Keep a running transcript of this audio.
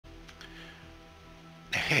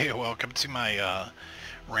Hey, welcome to my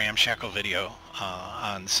ramshackle video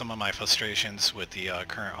on some of my frustrations with the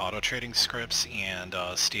current auto trading scripts and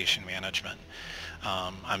station management.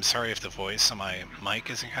 I'm sorry if the voice on my mic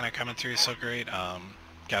isn't kind of coming through so great.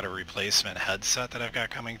 Got a replacement headset that I've got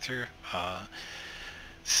coming through.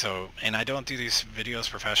 And I don't do these videos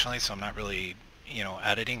professionally, so I'm not really,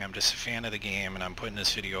 editing. I'm just a fan of the game, and I'm putting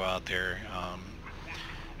this video out there.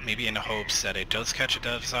 Maybe in the hopes that it does catch a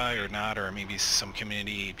dev's eye or not, or maybe some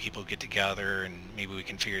community people get together and maybe we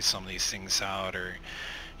can figure some of these things out, or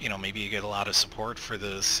maybe you get a lot of support for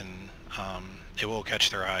this and it will catch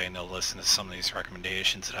their eye and they'll listen to some of these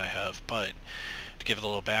recommendations that I have. But to give it a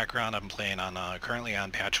little background, I'm playing on currently on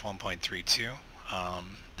patch 1.32.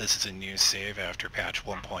 This is a new save after patch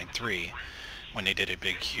 1.3 when they did a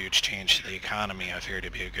big huge change to the economy. I figured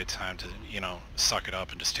it'd be a good time to suck it up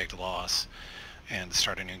and just take the loss and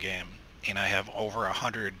start a new game. And I have over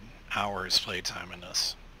 100 hours playtime in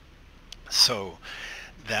this. So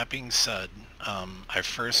that being said, I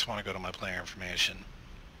first want to go to my player information.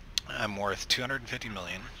 I'm worth 250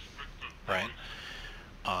 million, right?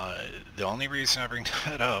 The only reason I bring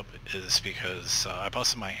that up is because I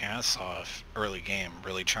busted my ass off early game,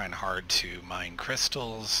 really trying hard to mine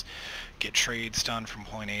crystals, get trades done from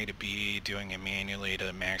point A to B, doing it manually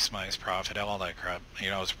to maximize profit, all that crap.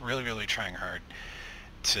 I was really trying hard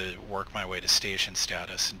to work my way to station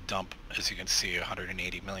status and dump, as you can see,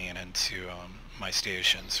 180 million into my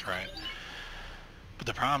stations, right? But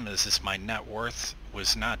the problem is my net worth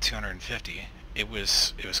was not 250. It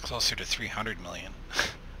was closer to 300 million.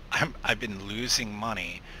 I've been losing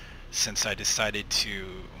money since I decided to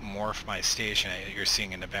morph my station that you're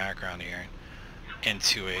seeing in the background here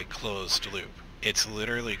into a closed loop. It's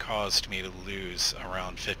literally caused me to lose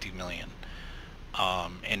around 50 million.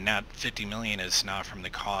 And that 50 million is not from the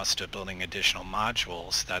cost of building additional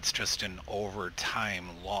modules. That's just an over time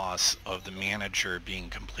loss of the manager being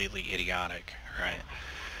completely idiotic, right?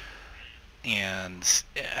 And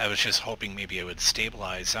I was just hoping maybe it would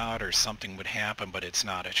stabilize out or something would happen, but it's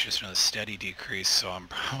not. It's just a steady decrease. So I'm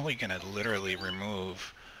probably going to literally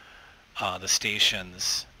remove the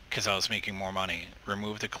stations because I was making more money.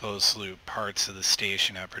 Remove the closed loop parts of the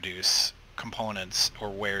station that produce components or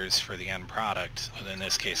wares for the end product, in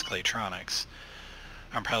this case Claytronics.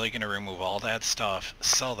 I'm probably going to remove all that stuff,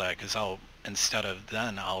 sell that, because I'll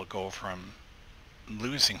go from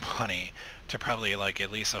losing money to probably like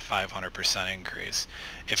at least a 500% increase.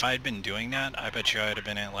 If I'd been doing that, I bet you I'd have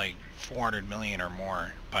been at like 400 million or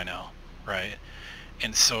more by now, right?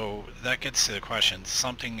 And so that gets to the question,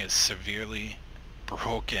 something is severely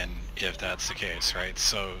broken if that's the case, right?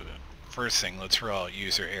 So first thing, let's rule out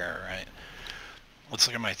user error, right? Let's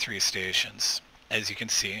look at my 3 stations. As you can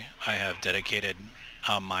see, I have dedicated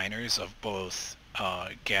miners of both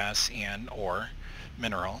gas and or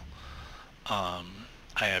mineral.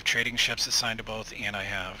 I have trading ships assigned to both, and I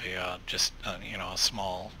have a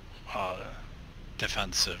small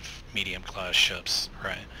defensive medium class ships,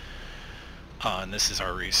 right? And this is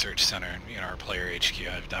our research center, our player HQ.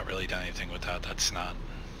 I've not really done anything with that. That's not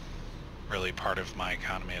really part of my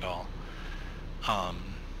economy at all.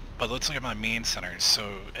 But let's look at my main center.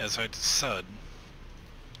 So as I said,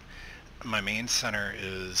 my main center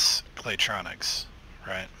is Claytronics,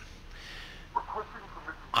 right?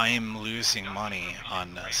 I am losing money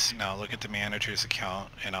on this. Now look at the manager's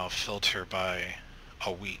account and I'll filter by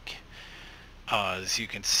a week. As you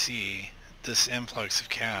can see, this influx of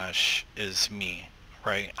cash is me,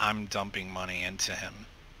 right? I'm dumping money into him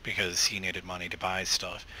because he needed money to buy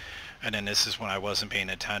stuff. And then this is when I wasn't paying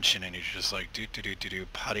attention and he's just like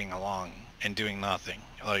putting along and doing nothing.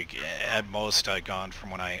 Like at most I've gone from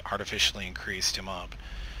when I artificially increased him up,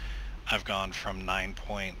 I've gone from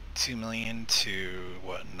 9.2 million to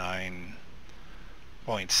what,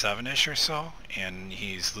 9.7-ish or so, and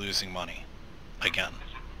he's losing money again.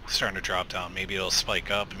 Starting to drop down. Maybe it'll spike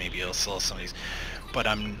up, maybe it'll sell some of these, but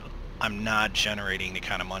I'm not generating the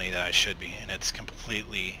kind of money that I should be, and it's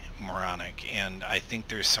completely moronic. And I think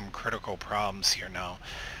there's some critical problems here now.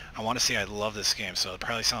 I want to say I love this game, so it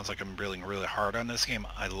probably sounds like I'm really hard on this game.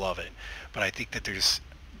 I love it, but I think that there's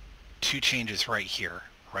 2 changes right here,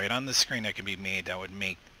 right on the screen that can be made that would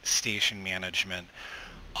make station management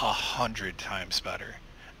 100 times better.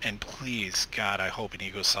 And please, God, I hope an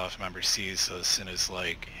EgoSoft member sees this and is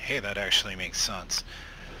like, hey, that actually makes sense.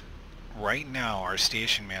 Right now, our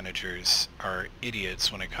station managers are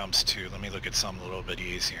idiots when it comes to, let me look at some a little bit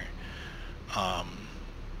easier.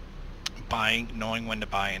 Knowing when to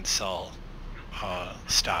buy and sell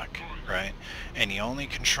stock, right? And the only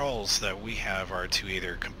controls that we have are to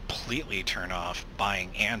either completely turn off buying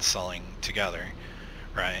and selling together,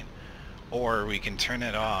 right? Or we can turn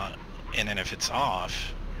it on, and then if it's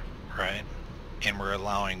off, right, and we're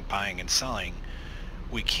allowing buying and selling,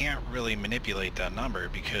 we can't really manipulate that number,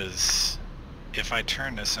 because if I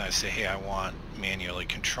turn this and I say, hey, I want manually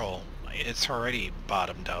control, it's already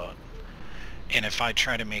bottomed out. And if I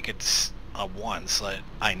try to make it a 1 so that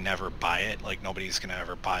I never buy it, like nobody's going to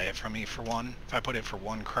ever buy it from me for 1, if I put it for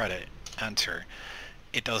 1 credit, enter,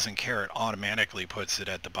 it doesn't care. It automatically puts it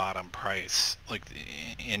at the bottom price, like,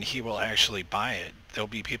 and he will actually buy it. There'll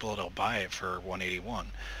be people that'll buy it for 181.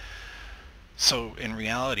 So in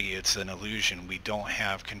reality, it's an illusion. We don't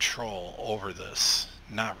have control over this.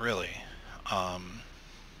 Not really.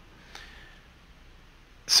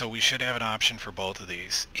 So we should have an option for both of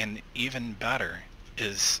these. And even better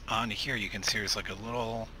is on here, you can see there's like a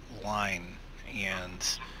little line, and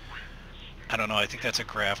I don't know, I think that's a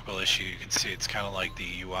graphical issue. You can see it's kind of like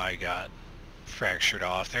the UI got fractured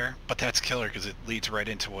off there, but that's killer because it leads right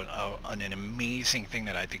into an amazing thing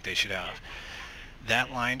that I think they should have.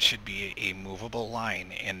 That line should be a movable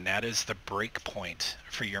line, and that is the break point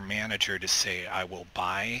for your manager to say, I will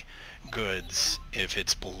buy goods if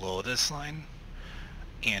it's below this line,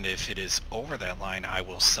 and if it is over that line, I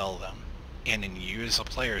will sell them. And then you as a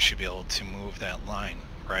player should be able to move that line,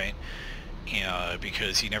 right?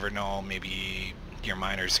 Because you never know, maybe your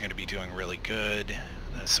miner's going to be doing really good,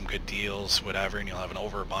 some good deals, whatever, and you'll have an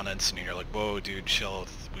overabundance, and you're like, whoa, dude, chill,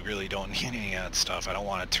 we really don't need any of that stuff. I don't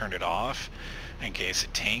want to turn it off in case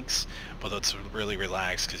it tanks, but let's really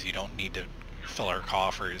relax because you don't need to fill our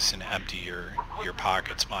coffers and empty your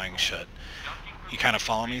pockets buying shit. You kind of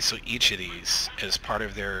follow me? So each of these, as part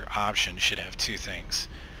of their option, should have two things.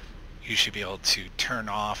 You should be able to turn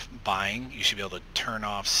off buying. You should be able to turn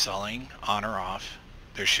off selling, on or off.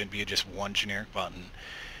 There should be just one generic button,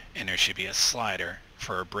 and there should be a slider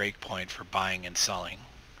for a breakpoint for buying and selling,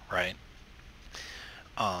 right?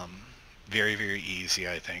 Very, very easy,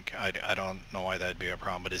 I think. I don't know why that'd be a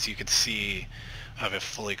problem, but as you can see, I have a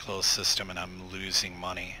fully closed system and I'm losing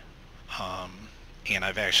money. And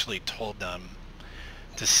I've actually told them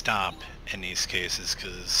to stop in these cases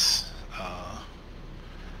because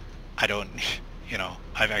I don't, you know,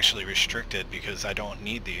 I've actually restricted because I don't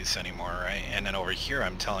need these anymore, right? And then over here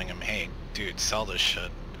I'm telling them, hey, dude, sell this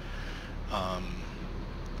shit.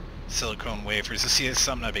 Silicone wafers. See, it's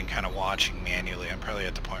something I've been kind of watching manually. I'm probably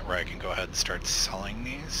at the point where I can go ahead and start selling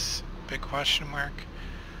these, big question mark.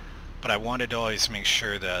 But I wanted to always make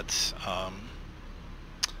sure that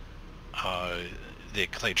the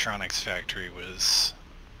Claytronics factory was,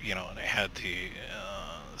 you know, it had the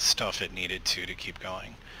stuff it needed to keep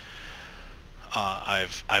going.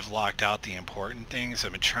 I've locked out the important things.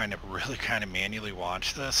 I've been trying to really kind of manually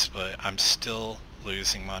watch this, but I'm still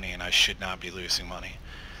losing money, and I should not be losing money.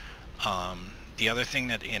 The other thing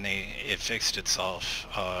that it fixed itself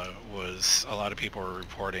was a lot of people were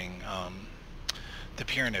reporting the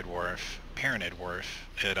Pyramid Wharf.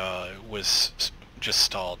 It was just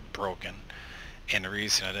stalled, broken, and the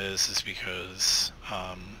reason it is because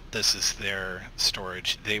this is their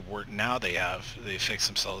storage. They fixed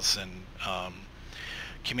themselves, and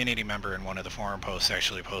community member in one of the forum posts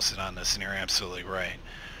actually posted on this, and they're absolutely right.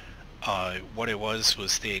 What it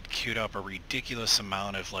was they had queued up a ridiculous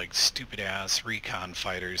amount of like stupid ass recon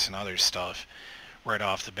fighters and other stuff right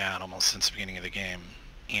off the bat almost since the beginning of the game,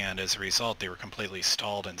 and as a result they were completely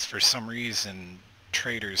stalled, and for some reason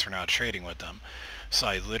traders were not trading with them. So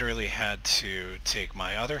I literally had to take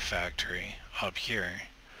my other factory up here.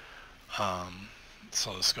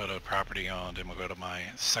 So let's go to property owned and we'll go to my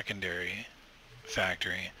secondary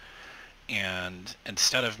factory, and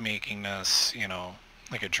instead of making this, you know,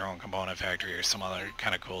 like a drone component factory or some other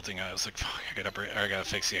kind of cool thing, I was like, fuck, I gotta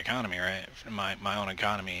fix the economy, right? My own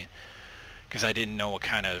economy, because I didn't know what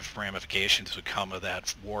kind of ramifications would come of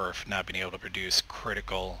that wharf not being able to produce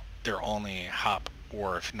their only hop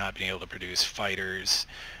wharf not being able to produce fighters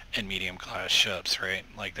and medium class ships, right?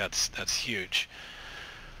 Like that's huge.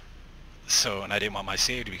 So, and I didn't want my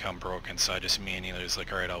save to become broken, so I just manually was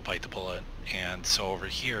like, alright, I'll bite the bullet. And so over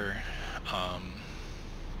here,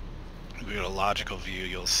 we go to logical view,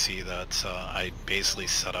 you'll see that I basically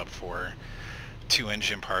set up for 2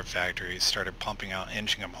 engine part factories, started pumping out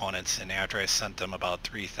engine components, and after I sent them about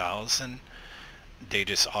 3,000, they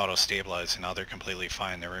just auto-stabilized, and now they're completely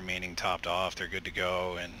fine. They're remaining topped off, they're good to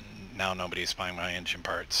go, and now nobody's buying my engine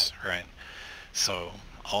parts, right? So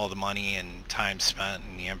all the money and time spent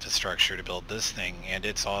and the infrastructure to build this thing, and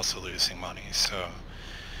it's also losing money, so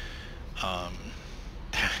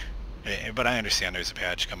but I understand there's a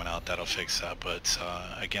patch coming out that'll fix that. But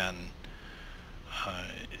again,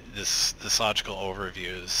 this logical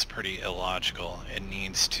overview is pretty illogical. It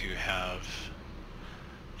needs to have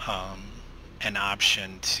an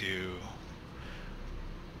option to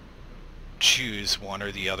choose one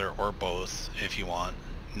or the other or both if you want,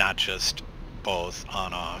 not just both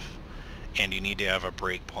on off. And you need to have a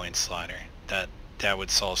breakpoint slider. That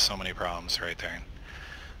would solve so many problems right there.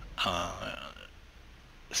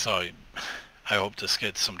 So I hope this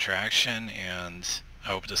gets some traction, and I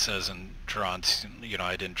hope this hasn't drawn,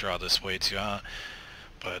 I didn't draw this way too out,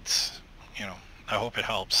 but, I hope it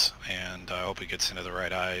helps, and I hope it gets into the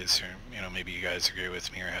right eyes, or, maybe you guys agree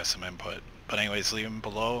with me or have some input. But anyways, leave them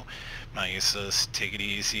below. I'm not used to this. Take it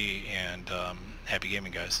easy, and happy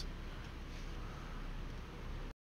gaming, guys.